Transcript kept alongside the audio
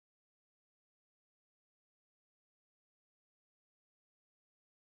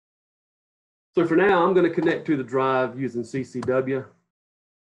So for now, I'm going to connect to the drive using CCW.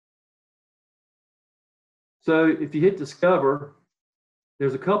 So if you hit discover,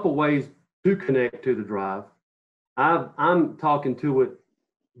 there's a couple ways to connect to the drive. I'm talking to it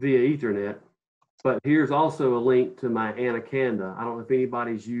via Ethernet, but here's also a link to my Anaconda. I don't know if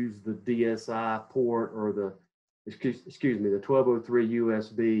anybody's used the DSI port or the, excuse me, the 1203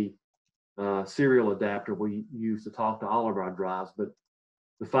 USB serial adapter we use to talk to all of our drives, but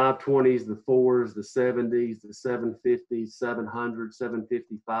the 520s, the 4s, the 70s, the 750s, 700s,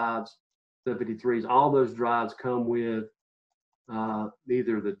 755s, 753s, all those drives come with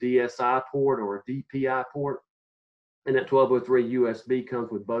either the DSI port or a DPI port. And that 1203 USB comes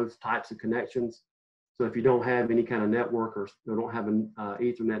with both types of connections. So if you don't have any kind of network or don't have an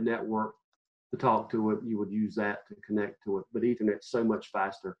Ethernet network to talk to it, you would use that to connect to it. But Ethernet's so much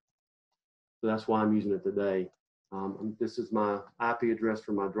faster. So that's why I'm using it today. This is my IP address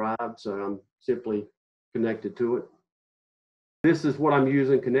for my drive, so I'm simply connected to it. This is what I'm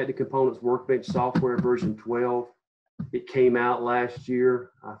using, Connected Components Workbench software version 12. It came out last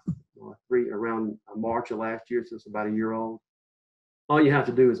year, around March of last year, so it's about a year old. All you have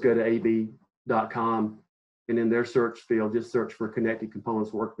to do is go to ab.com, and in their search field, just search for Connected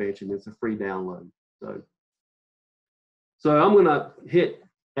Components Workbench, and it's a free download. So I'm going to hit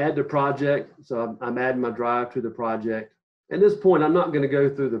add to project. So I'm adding my drive to the project. At this point, I'm not going to go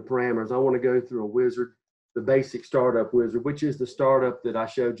through the parameters. I want to go through a wizard, the basic startup wizard, which is the startup that I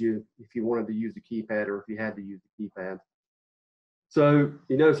showed you if you wanted to use the keypad or if you had to use the keypad. So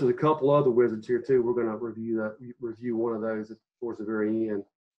you notice there's a couple other wizards here too. We're going to review one of those towards the very end.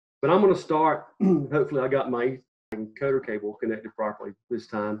 But I'm going to start, hopefully I got my encoder cable connected properly this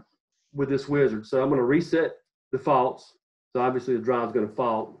time with this wizard. So I'm going to reset defaults. So obviously the drive's going to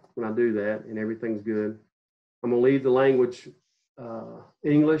fault when I do that, and everything's good. I'm going to leave the language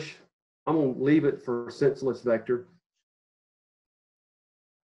English. I'm going to leave it for senseless vector.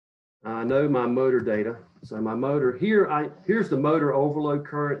 I know my motor data. So my motor here, here's the motor overload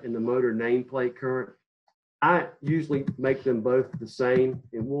current and the motor nameplate current. I usually make them both the same,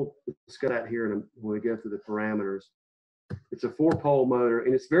 and we'll discuss that here when we go through the parameters. It's a 4-pole motor,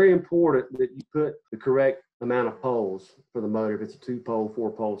 and it's very important that you put the correct amount of poles for the motor. If it's a 2-pole,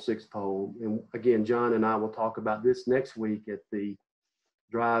 4-pole, 6-pole. And again, John and I will talk about this next week at the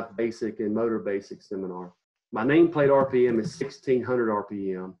Drive Basic and Motor Basic seminar. My nameplate RPM is 1600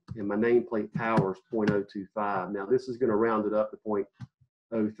 RPM, and my nameplate power is 0.025. Now this is going to round it up to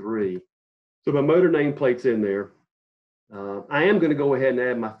 0.03. So my motor nameplate's in there. I am going to go ahead and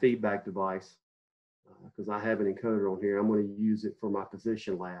add my feedback device because I have an encoder on here. I'm going to use it for my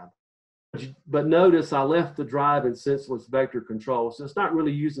position lab. But notice I left the drive in senseless vector control, so it's not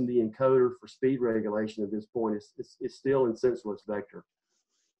really using the encoder for speed regulation at this point. It's still in senseless vector.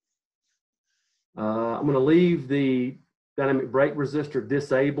 I'm going to leave the dynamic brake resistor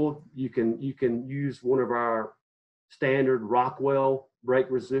disabled. You can use one of our standard Rockwell brake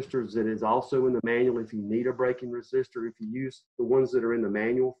resistors that is also in the manual if you need a braking resistor. If you use the ones that are in the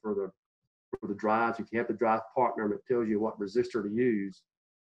manual for the drives, if you have the drive partner and it tells you what resistor to use.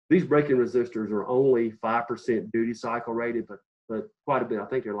 These braking resistors are only 5% duty cycle rated, but quite a bit. I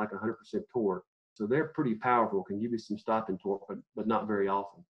think they're like 100% torque. So they're pretty powerful, can give you some stopping torque, but not very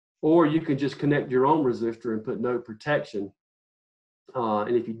often. Or you can just connect your own resistor and put no protection.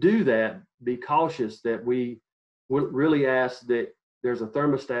 And if you do that, be cautious that we really ask that there's a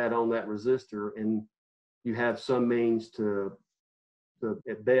thermostat on that resistor and you have some means to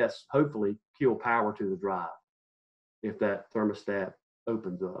at best, hopefully, kill power to the drive if that thermostat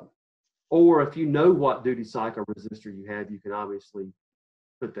opens up. Or if you know what duty cycle resistor you have, you can obviously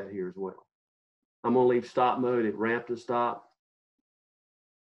put that here as well. I'm going to leave stop mode at ramp to stop.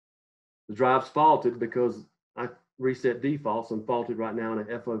 The drive's faulted because I reset defaults. I'm faulted right now in an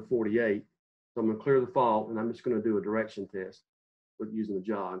FO48. So I'm going to clear the fault, and I'm just going to do a direction test with using the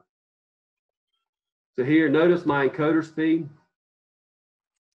jog. So here, notice my encoder speed.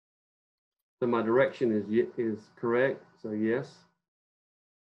 So my direction is correct, so yes.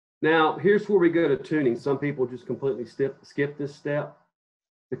 Now, here's where we go to tuning. Some people just completely skip this step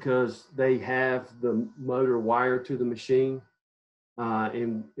because they have the motor wired to the machine.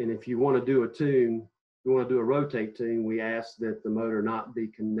 And if you want to do a tune, you want to do a rotate tune, we ask that the motor not be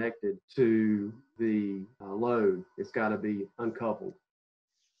connected to the load. It's got to be uncoupled.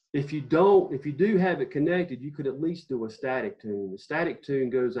 If you do have it connected, you could at least do a static tune. The static tune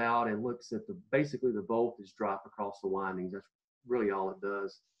goes out and looks at basically the voltage drop across the windings. That's really all it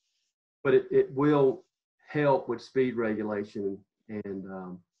does. But it will help with speed regulation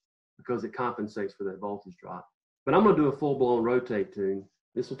and because it compensates for that voltage drop. But I'm going to do a full-blown rotate tune.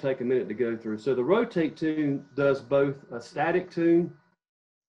 This will take a minute to go through. So the rotate tune does both a static tune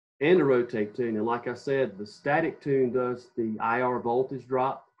and a rotate tune. And like I said, the static tune does the IR voltage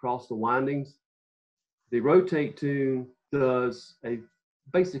drop across the windings. The rotate tune does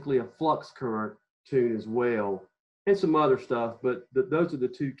basically a flux current tune as well, and some other stuff, but those are the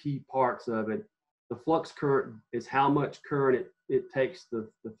two key parts of it. The flux current is how much current it takes the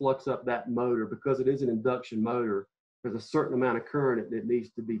flux up that motor. Because it is an induction motor, there's a certain amount of current that needs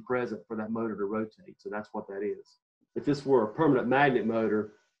to be present for that motor to rotate. So that's what that is. If this were a permanent magnet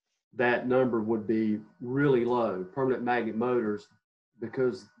motor, that number would be really low. Permanent magnet motors,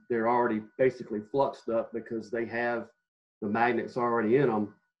 because they're already basically fluxed up because they have the magnets already in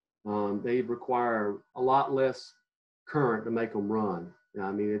them, they require a lot less current to make them run.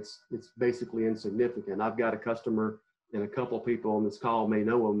 I mean, it's basically insignificant. I've got a customer, and a couple of people on this call may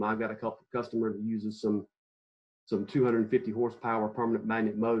know them. I've got a couple of customers that uses some 250 horsepower permanent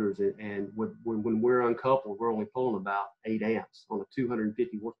magnet motors, and when we're uncoupled, we're only pulling about 8 amps on a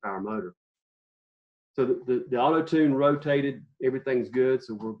 250 horsepower motor. So the auto tune rotated, everything's good,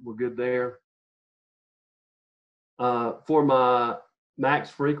 so we're good there. For my max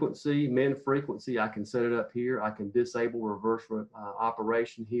frequency, min frequency, I can set it up here. I can disable reverse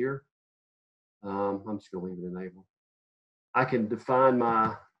operation here. I'm just going to leave it enabled. I can define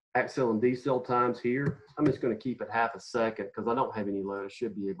my accel and decel times here. I'm just going to keep it half a second because I don't have any load. I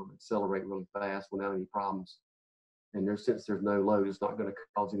should be able to accelerate really fast without any problems. And since there's no load, it's not going to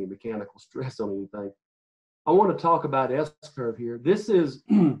cause any mechanical stress on anything. I want to talk about S-curve here. This is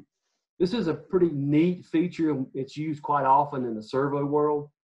a pretty neat feature. It's used quite often in the servo world,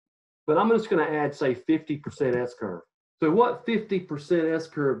 but I'm just going to add, say, 50% S-curve. So what 50%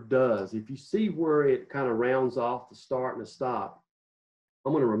 S-curve does, if you see where it kind of rounds off the start and the stop,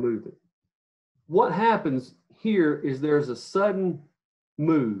 I'm going to remove it. What happens here is there's a sudden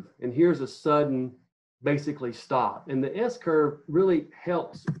move, and here's a sudden, basically, stop. And the S-curve really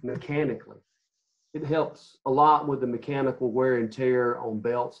helps mechanically. It helps a lot with the mechanical wear and tear on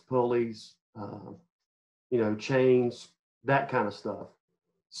belts, pulleys, chains, that kind of stuff.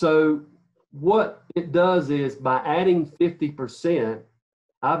 So what it does is by adding 50%,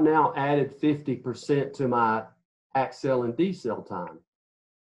 I've now added 50% to my accel and decel time.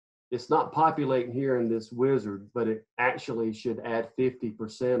 It's not populating here in this wizard, but it actually should add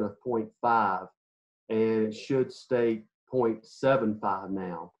 50% of 0.5, and it should stay 0.75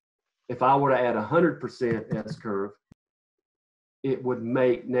 now. If I were to add 100% S-curve, it would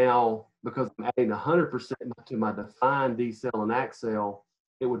make now, because I'm adding 100% to my defined decel and accel,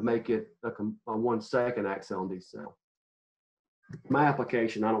 it would make it a 1 second accel and decel. My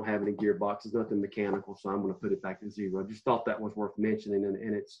application, I don't have any gearboxes, nothing mechanical, so I'm going to put it back to 0. I just thought that was worth mentioning,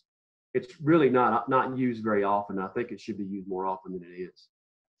 and it's really not used very often. I think it should be used more often than it is.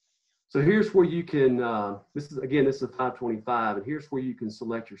 So here's where you can, this is a 525, and here's where you can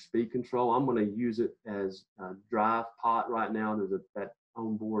select your speed control. I'm going to use it as a drive pot right now. There's that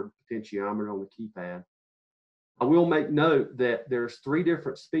onboard potentiometer on the keypad. I will make note that there's 3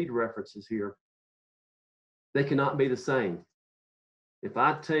 different speed references here. They cannot be the same. If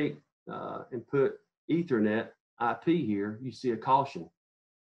I take and put Ethernet IP here, you see a caution.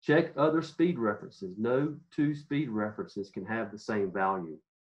 Check other speed references. No 2 speed references can have the same value.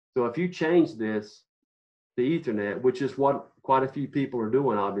 So if you change this to Ethernet, which is what quite a few people are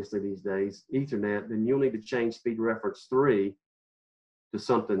doing obviously these days, Ethernet, then you'll need to change speed reference 3 to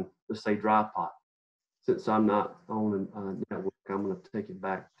something, let's say drive pot. Since I'm not on a network, I'm going to take it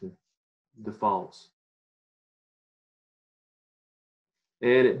back to defaults.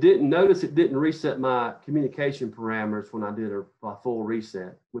 And it didn't reset my communication parameters when I did a full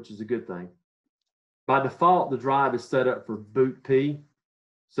reset, which is a good thing. By default, the drive is set up for boot P,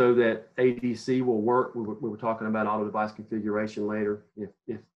 so that ADC will work. We were talking about auto device configuration later.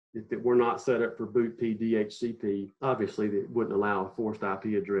 If it were not set up for boot P DHCP, obviously it wouldn't allow a forced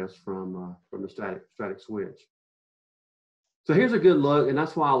IP address from the static switch. So here's a good look, and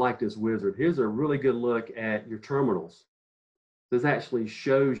that's why I like this wizard. Here's a really good look at your terminals. This actually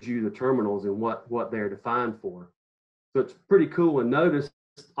shows you the terminals and what they're defined for. So it's pretty cool. And notice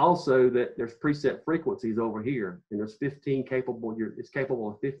also that there's preset frequencies over here, and there's 15 capable. It's capable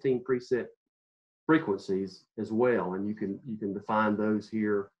of 15 preset frequencies as well, and you can define those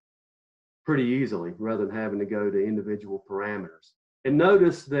here pretty easily rather than having to go to individual parameters. And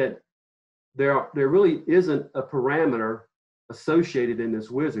notice that there really isn't a parameter associated in this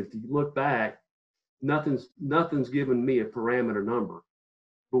wizard. If you look back, nothing's given me a parameter number,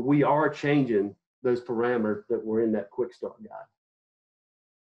 but we are changing those parameters that were in that quick start guide.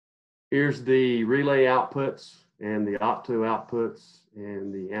 Here's the relay outputs and the opto outputs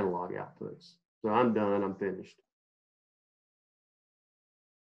and the analog outputs. So I'm done, I'm finished.